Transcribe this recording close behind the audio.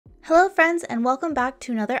Hello friends, and welcome back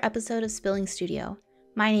to another episode of Spilling Studio.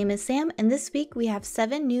 My name is Sam, and this week we have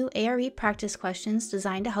 7 new ARE practice questions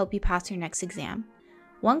designed to help you pass your next exam.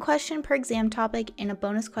 1 question per exam topic and a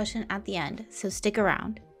bonus question at the end, so stick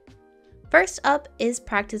around. First up is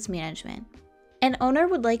practice management. An owner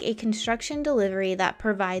would like a construction delivery that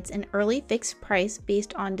provides an early fixed price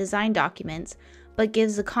based on design documents, but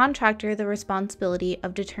gives the contractor the responsibility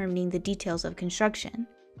of determining the details of construction.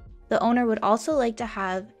 The owner would also like to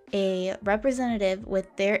have a representative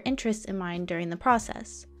with their interests in mind during the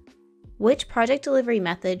process. Which project delivery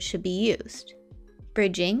method should be used?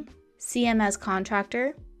 Bridging, CM as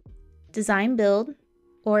contractor, design build,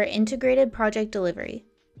 or integrated project delivery?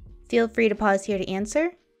 Feel free to pause here to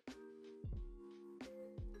answer.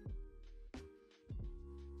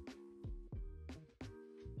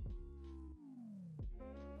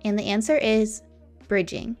 And the answer is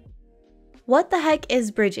bridging. What the heck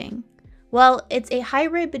is bridging? Well, it's a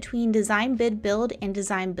hybrid between design bid build and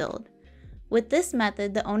design build. With this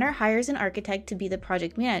method, the owner hires an architect to be the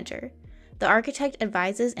project manager. The architect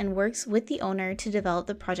advises and works with the owner to develop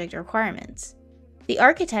the project requirements. The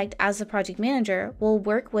architect, as the project manager, will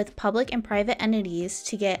work with public and private entities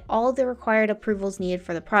to get all the required approvals needed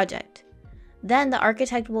for the project. Then the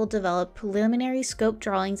architect will develop preliminary scope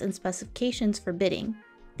drawings and specifications for bidding.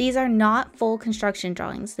 These are not full construction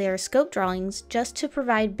drawings, they are scope drawings just to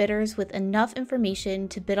provide bidders with enough information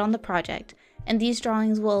to bid on the project, and these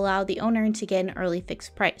drawings will allow the owner to get an early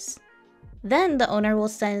fixed price. Then the owner will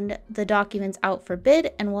send the documents out for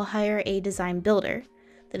bid and will hire a design builder.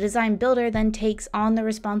 The design builder then takes on the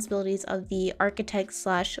responsibilities of the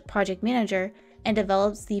architect/project manager and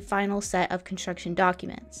develops the final set of construction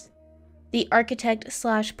documents. The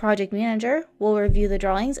architect/project manager will review the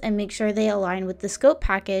drawings and make sure they align with the scope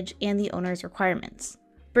package and the owner's requirements.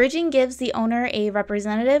 Bridging gives the owner a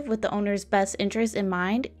representative with the owner's best interest in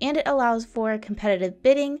mind, and it allows for competitive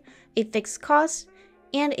bidding, a fixed cost,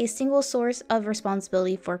 and a single source of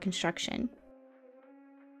responsibility for construction.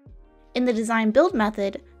 In the design build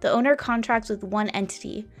method, the owner contracts with one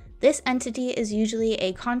entity. This entity is usually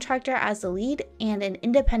a contractor as the lead and an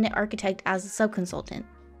independent architect as a subconsultant.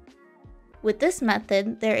 With this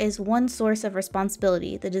method, there is one source of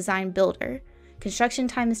responsibility, the design builder. Construction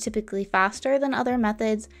time is typically faster than other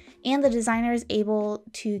methods, and the designer is able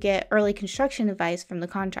to get early construction advice from the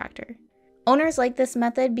contractor. Owners like this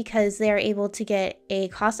method because they are able to get a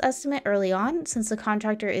cost estimate early on, since the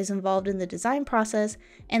contractor is involved in the design process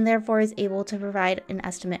and therefore is able to provide an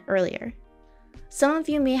estimate earlier. Some of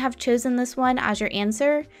you may have chosen this one as your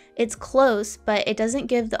answer. It's close, but it doesn't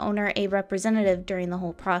give the owner a representative during the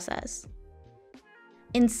whole process.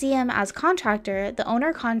 In CM as contractor, the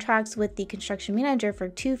owner contracts with the construction manager for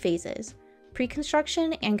 2 phases,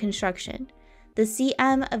 pre-construction and construction. The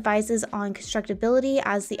CM advises on constructability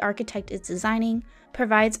as the architect is designing,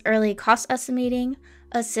 provides early cost estimating,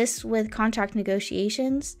 assists with contract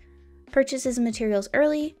negotiations, purchases materials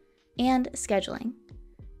early, and scheduling.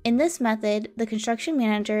 In this method, the construction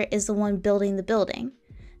manager is the one building the building.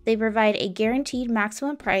 They provide a guaranteed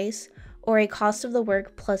maximum price or a cost of the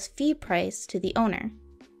work plus fee price to the owner.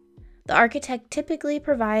 The architect typically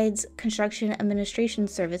provides construction administration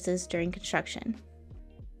services during construction.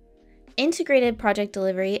 Integrated project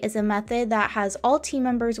delivery is a method that has all team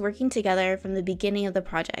members working together from the beginning of the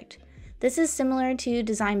project. This is similar to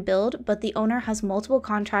design build, but the owner has multiple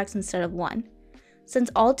contracts instead of one. Since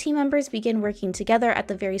all team members begin working together at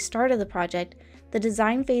the very start of the project, the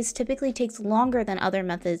design phase typically takes longer than other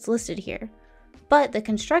methods listed here. But the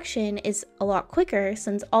construction is a lot quicker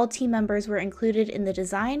since all team members were included in the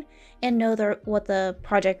design and know what the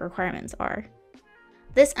project requirements are.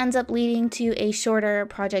 This ends up leading to a shorter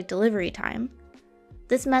project delivery time.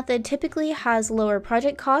 This method typically has lower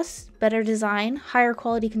project costs, better design, higher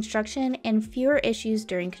quality construction, and fewer issues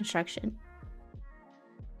during construction.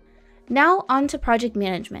 Now on to project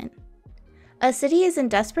management. A city is in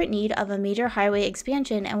desperate need of a major highway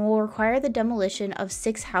expansion and will require the demolition of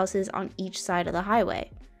 6 houses on each side of the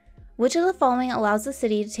highway. Which of the following allows the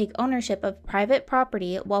city to take ownership of private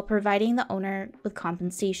property while providing the owner with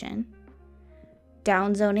compensation?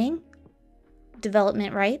 Downzoning,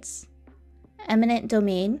 development rights, eminent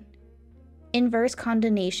domain, inverse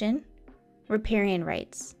condemnation, riparian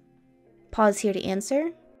rights. Pause here to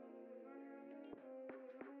answer.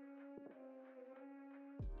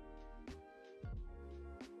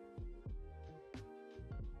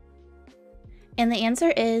 And the answer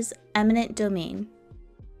is eminent domain.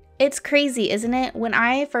 It's crazy, isn't it? When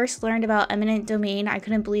I first learned about eminent domain, I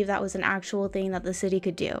couldn't believe that was an actual thing that the city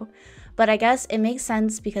could do. But I guess it makes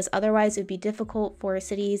sense because otherwise it would be difficult for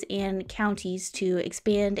cities and counties to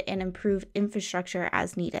expand and improve infrastructure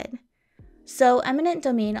as needed. So eminent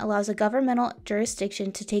domain allows a governmental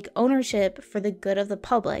jurisdiction to take ownership for the good of the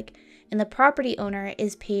public, and the property owner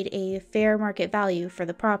is paid a fair market value for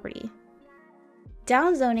the property.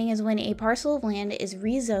 Downzoning is when a parcel of land is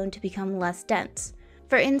rezoned to become less dense.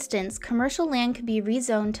 For instance, commercial land could be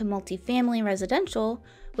rezoned to multifamily residential,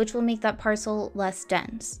 which will make that parcel less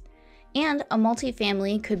dense. And a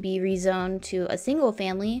multifamily could be rezoned to a single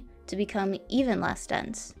family to become even less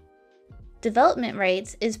dense. Development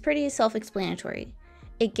rights is pretty self-explanatory.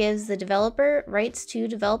 It gives the developer rights to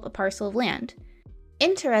develop a parcel of land.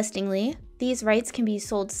 Interestingly, these rights can be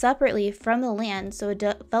sold separately from the land so a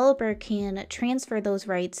developer can transfer those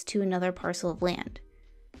rights to another parcel of land.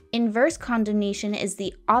 Inverse condemnation is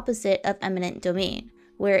the opposite of eminent domain,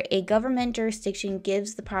 where a government jurisdiction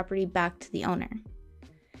gives the property back to the owner.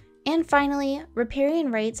 And finally,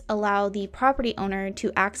 riparian rights allow the property owner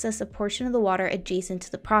to access a portion of the water adjacent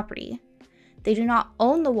to the property. They do not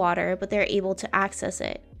own the water, but they're able to access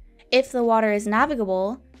it. If the water is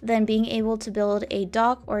navigable, then being able to build a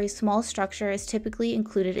dock or a small structure is typically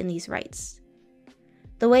included in these rights.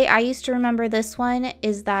 The way I used to remember this one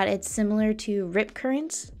is that it's similar to rip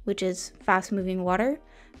currents, which is fast-moving water.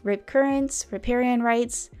 Rip currents, riparian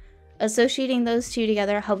rights. Associating those two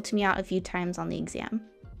together helped me out a few times on the exam.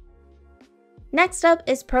 Next up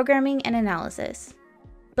is programming and analysis.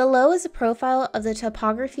 Below is a profile of the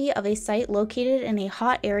topography of a site located in a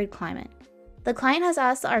hot, arid climate. The client has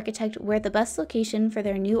asked the architect where the best location for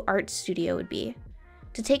their new art studio would be.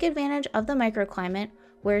 To take advantage of the microclimate,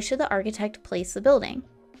 where should the architect place the building?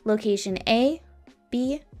 Location A,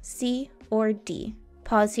 B, C, or D?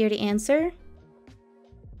 Pause here to answer.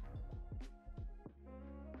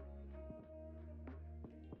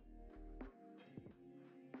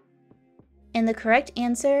 And the correct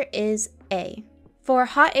answer is A. For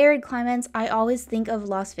hot, arid climates, I always think of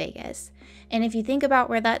Las Vegas. And if you think about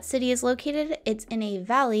where that city is located, it's in a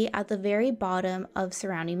valley at the very bottom of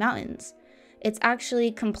surrounding mountains. It's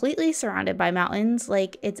actually completely surrounded by mountains,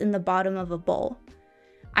 like it's in the bottom of a bowl.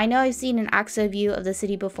 I know I've seen an AXO view of the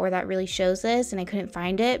city before that really shows this, and I couldn't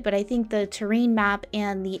find it, but I think the terrain map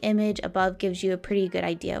and the image above gives you a pretty good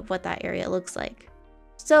idea of what that area looks like.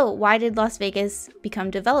 So why did Las Vegas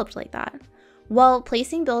become developed like that? Well,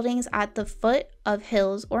 placing buildings at the foot of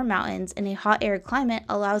hills or mountains in a hot, arid climate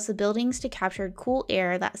allows the buildings to capture cool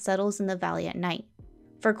air that settles in the valley at night.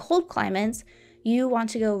 For cold climates, you want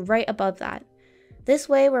to go right above that. This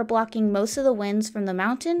way, we're blocking most of the winds from the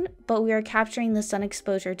mountain, but we are capturing the sun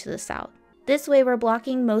exposure to the south. This way, we're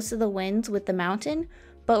blocking most of the winds with the mountain,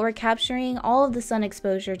 but we're capturing all of the sun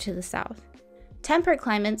exposure to the south. Temperate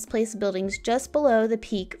climates place buildings just below the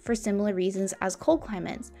peak for similar reasons as cold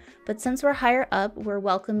climates, but since we're higher up, we're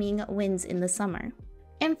welcoming winds in the summer.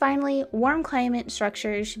 And finally, warm climate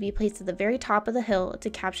structures should be placed at the very top of the hill to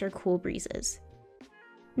capture cool breezes.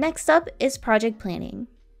 Next up is project planning.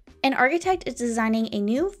 An architect is designing a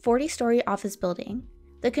new 40-story office building.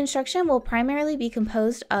 The construction will primarily be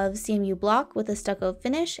composed of CMU block with a stucco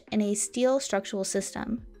finish and a steel structural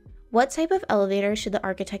system. What type of elevator should the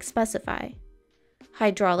architect specify?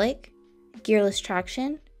 Hydraulic, gearless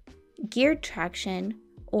traction, geared traction,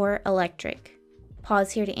 or electric?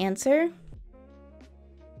 Pause here to answer.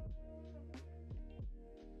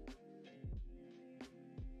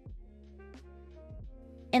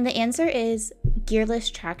 And the answer is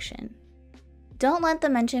gearless traction. Don't let the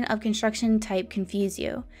mention of construction type confuse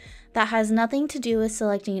you. That has nothing to do with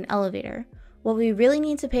selecting an elevator. What we really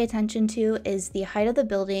need to pay attention to is the height of the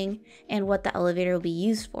building and what the elevator will be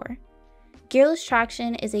used for. Gearless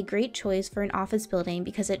traction is a great choice for an office building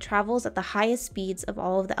because it travels at the highest speeds of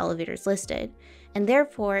all of the elevators listed, and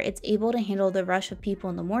therefore it's able to handle the rush of people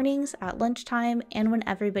in the mornings, at lunchtime, and when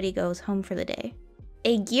everybody goes home for the day.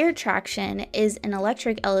 A geared traction is an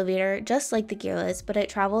electric elevator just like the gearless, but it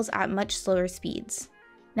travels at much slower speeds.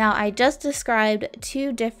 Now, I just described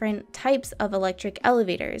two different types of electric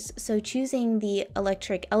elevators, so choosing the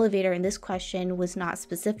electric elevator in this question was not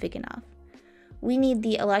specific enough. We need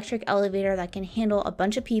the electric elevator that can handle a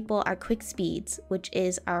bunch of people at quick speeds, which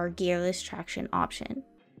is our gearless traction option.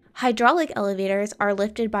 Hydraulic elevators are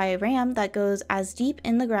lifted by a ram that goes as deep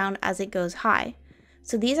in the ground as it goes high.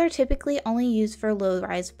 So these are typically only used for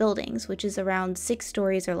low-rise buildings, which is around 6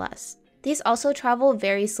 stories or less. These also travel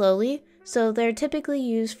very slowly, so they're typically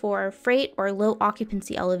used for freight or low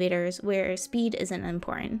occupancy elevators where speed isn't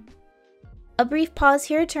important. A brief pause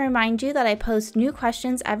here to remind you that I post new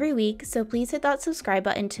questions every week, so please hit that subscribe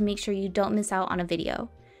button to make sure you don't miss out on a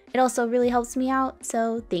video. It also really helps me out,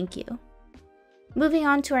 so thank you. Moving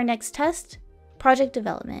on to our next test, project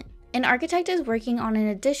development. An architect is working on an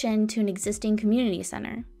addition to an existing community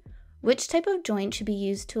center. Which type of joint should be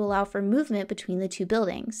used to allow for movement between the two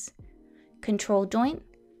buildings? Control joint,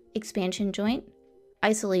 expansion joint,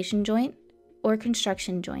 isolation joint, or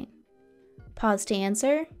construction joint? Pause to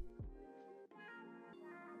answer.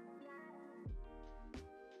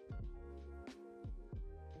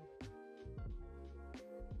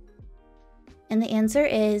 And the answer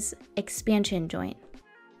is expansion joint.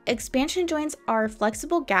 Expansion joints are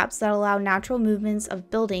flexible gaps that allow natural movements of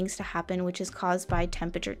buildings to happen, which is caused by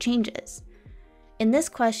temperature changes. In this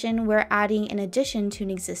question, we're adding an addition to an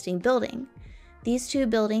existing building. These two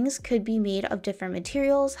buildings could be made of different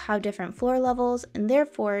materials, have different floor levels, and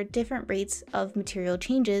therefore different rates of material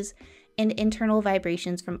changes and internal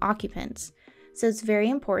vibrations from occupants. So it's very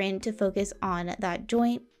important to focus on that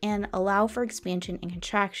joint and allow for expansion and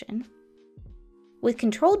contraction. With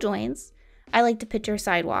control joints, I like to picture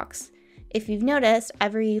sidewalks. If you've noticed,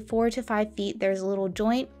 every 4 to 5 feet there's a little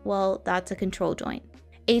joint, well, that's a control joint.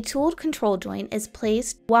 A tooled control joint is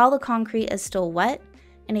placed while the concrete is still wet,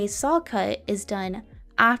 and a saw cut is done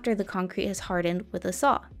after the concrete has hardened with a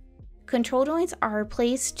saw. Control joints are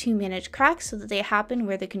placed to manage cracks so that they happen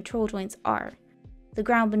where the control joints are. The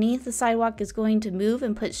ground beneath the sidewalk is going to move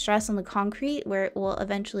and put stress on the concrete where it will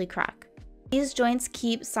eventually crack. These joints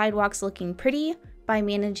keep sidewalks looking pretty by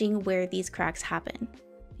managing where these cracks happen.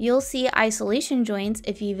 You'll see isolation joints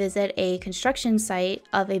if you visit a construction site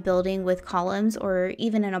of a building with columns or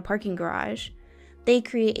even in a parking garage. They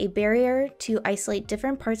create a barrier to isolate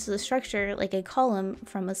different parts of the structure like a column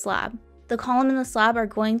from a slab. The column and the slab are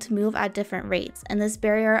going to move at different rates, and this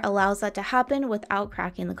barrier allows that to happen without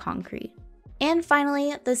cracking the concrete. And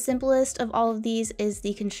finally, the simplest of all of these is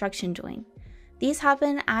the construction joint. These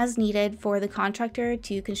happen as needed for the contractor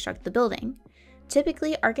to construct the building.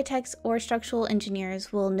 Typically, architects or structural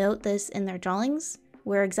engineers will note this in their drawings,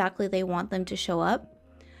 where exactly they want them to show up.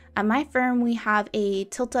 At my firm, we have a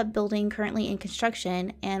tilt-up building currently in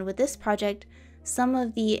construction, and with this project, some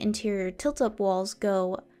of the interior tilt-up walls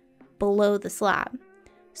go below the slab.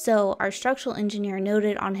 So our structural engineer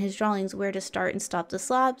noted on his drawings where to start and stop the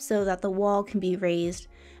slab so that the wall can be raised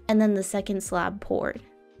and then the second slab poured.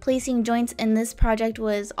 Placing joints in this project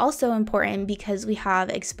was also important because we have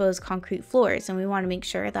exposed concrete floors and we want to make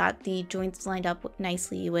sure that the joints lined up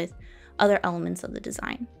nicely with other elements of the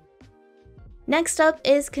design. Next up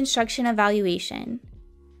is construction evaluation.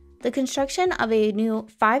 The construction of a new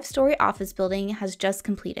 5-story office building has just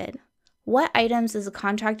completed. What items does a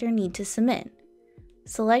contractor need to submit?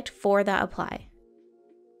 Select 4 that apply.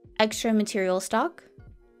 Extra material stock,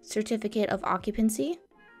 certificate of occupancy,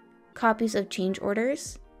 copies of change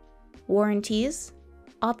orders, warranties,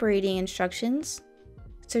 operating instructions,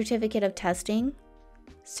 certificate of testing,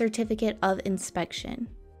 certificate of inspection.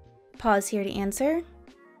 Pause here to answer.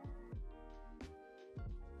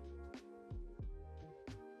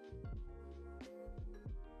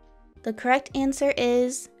 The correct answer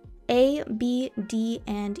is A, B, D,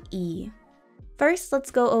 and E. First, let's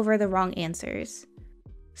go over the wrong answers.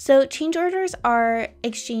 So change orders are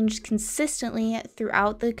exchanged consistently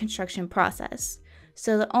throughout the construction process.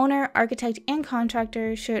 So the owner, architect, and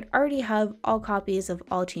contractor should already have all copies of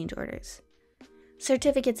all change orders.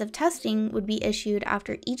 Certificates of testing would be issued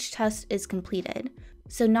after each test is completed,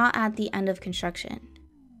 so not at the end of construction.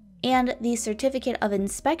 And the certificate of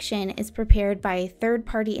inspection is prepared by a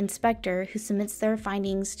third-party inspector who submits their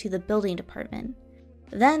findings to the building department.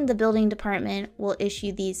 Then the building department will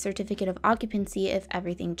issue the certificate of occupancy if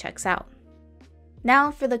everything checks out.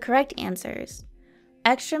 Now for the correct answers.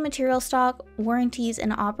 Extra material stock, warranties,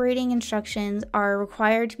 and operating instructions are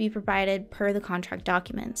required to be provided per the contract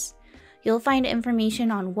documents. You'll find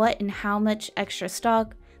information on what and how much extra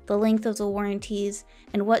stock, the length of the warranties,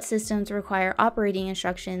 and what systems require operating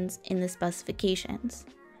instructions in the specifications.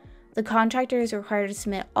 The contractor is required to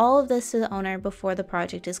submit all of this to the owner before the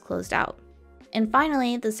project is closed out. And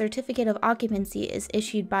finally, the certificate of occupancy is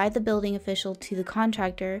issued by the building official to the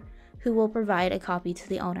contractor, who will provide a copy to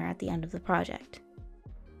the owner at the end of the project.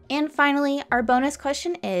 And finally, our bonus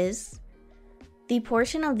question is, the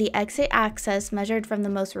portion of the exit access measured from the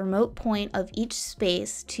most remote point of each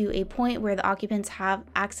space to a point where the occupants have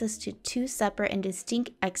access to 2 separate and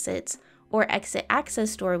distinct exits or exit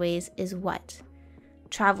access doorways is what?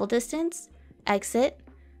 Travel distance, exit,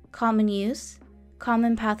 common use,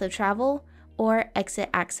 common path of travel, or exit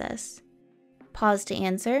access? Pause to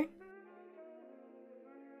answer.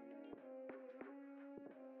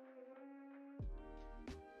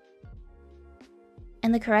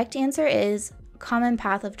 And the correct answer is common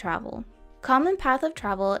path of travel. Common path of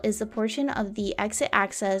travel is the portion of the exit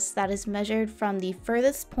access that is measured from the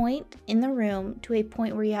furthest point in the room to a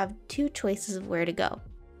point where you have two choices of where to go.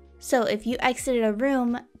 So if you exited a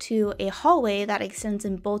room to a hallway that extends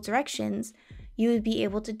in both directions, you would be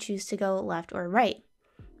able to choose to go left or right.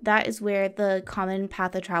 That is where the common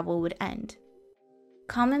path of travel would end.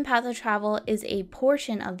 Common path of travel is a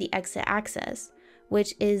portion of the exit access,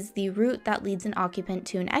 which is the route that leads an occupant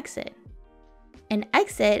to an exit. An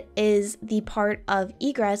exit is the part of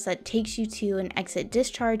egress that takes you to an exit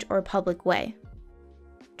discharge or public way.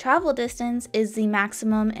 Travel distance is the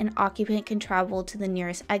maximum an occupant can travel to the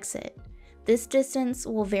nearest exit. This distance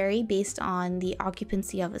will vary based on the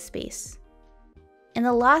occupancy of a space. And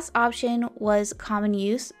the last option was common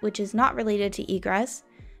use, which is not related to egress.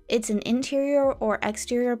 It's an interior or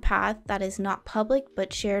exterior path that is not public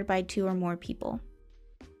but shared by two or more people.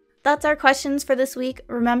 That's our questions for this week.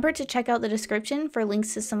 Remember to check out the description for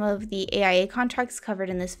links to some of the AIA contracts covered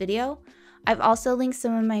in this video. I've also linked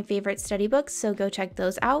some of my favorite study books, so go check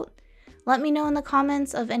those out. Let me know in the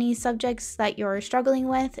comments of any subjects that you're struggling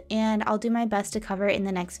with, and I'll do my best to cover it in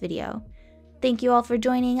the next video. Thank you all for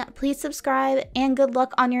joining. Please subscribe, and good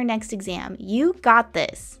luck on your next exam. You got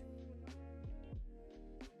this!